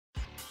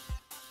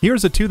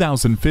Here's a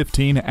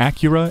 2015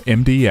 Acura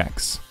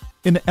MDX.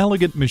 An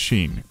elegant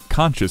machine,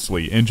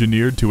 consciously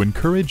engineered to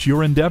encourage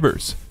your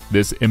endeavors.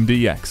 This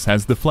MDX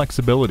has the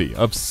flexibility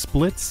of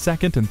split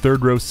second and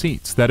third row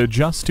seats that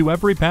adjust to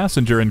every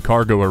passenger and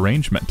cargo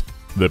arrangement.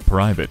 The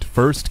private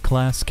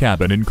first-class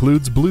cabin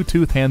includes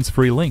Bluetooth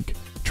hands-free link,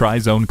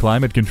 tri-zone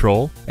climate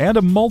control, and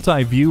a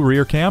multi-view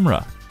rear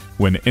camera.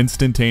 When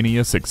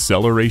instantaneous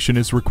acceleration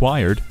is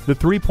required, the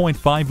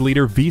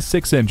 3.5-liter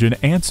V6 engine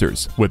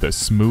answers with a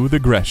smooth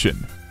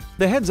aggression.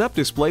 The heads-up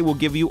display will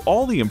give you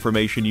all the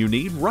information you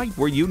need right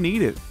where you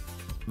need it.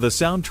 The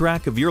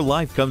soundtrack of your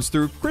life comes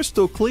through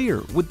crystal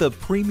clear with the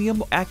premium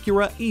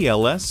Acura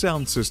ELS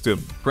sound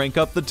system. Crank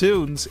up the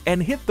tunes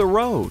and hit the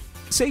road.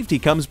 Safety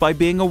comes by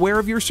being aware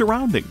of your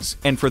surroundings,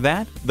 and for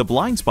that, the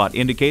blind spot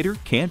indicator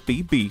can't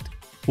be beat.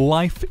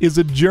 Life is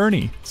a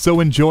journey, so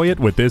enjoy it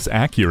with this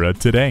Acura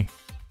today.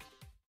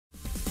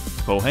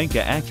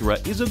 Pohanka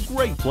Acura is a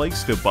great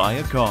place to buy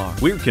a car.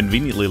 We're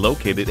conveniently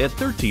located at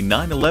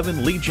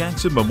 13911 Lee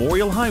Jackson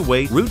Memorial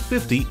Highway, Route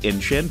 50 in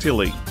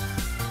Chantilly.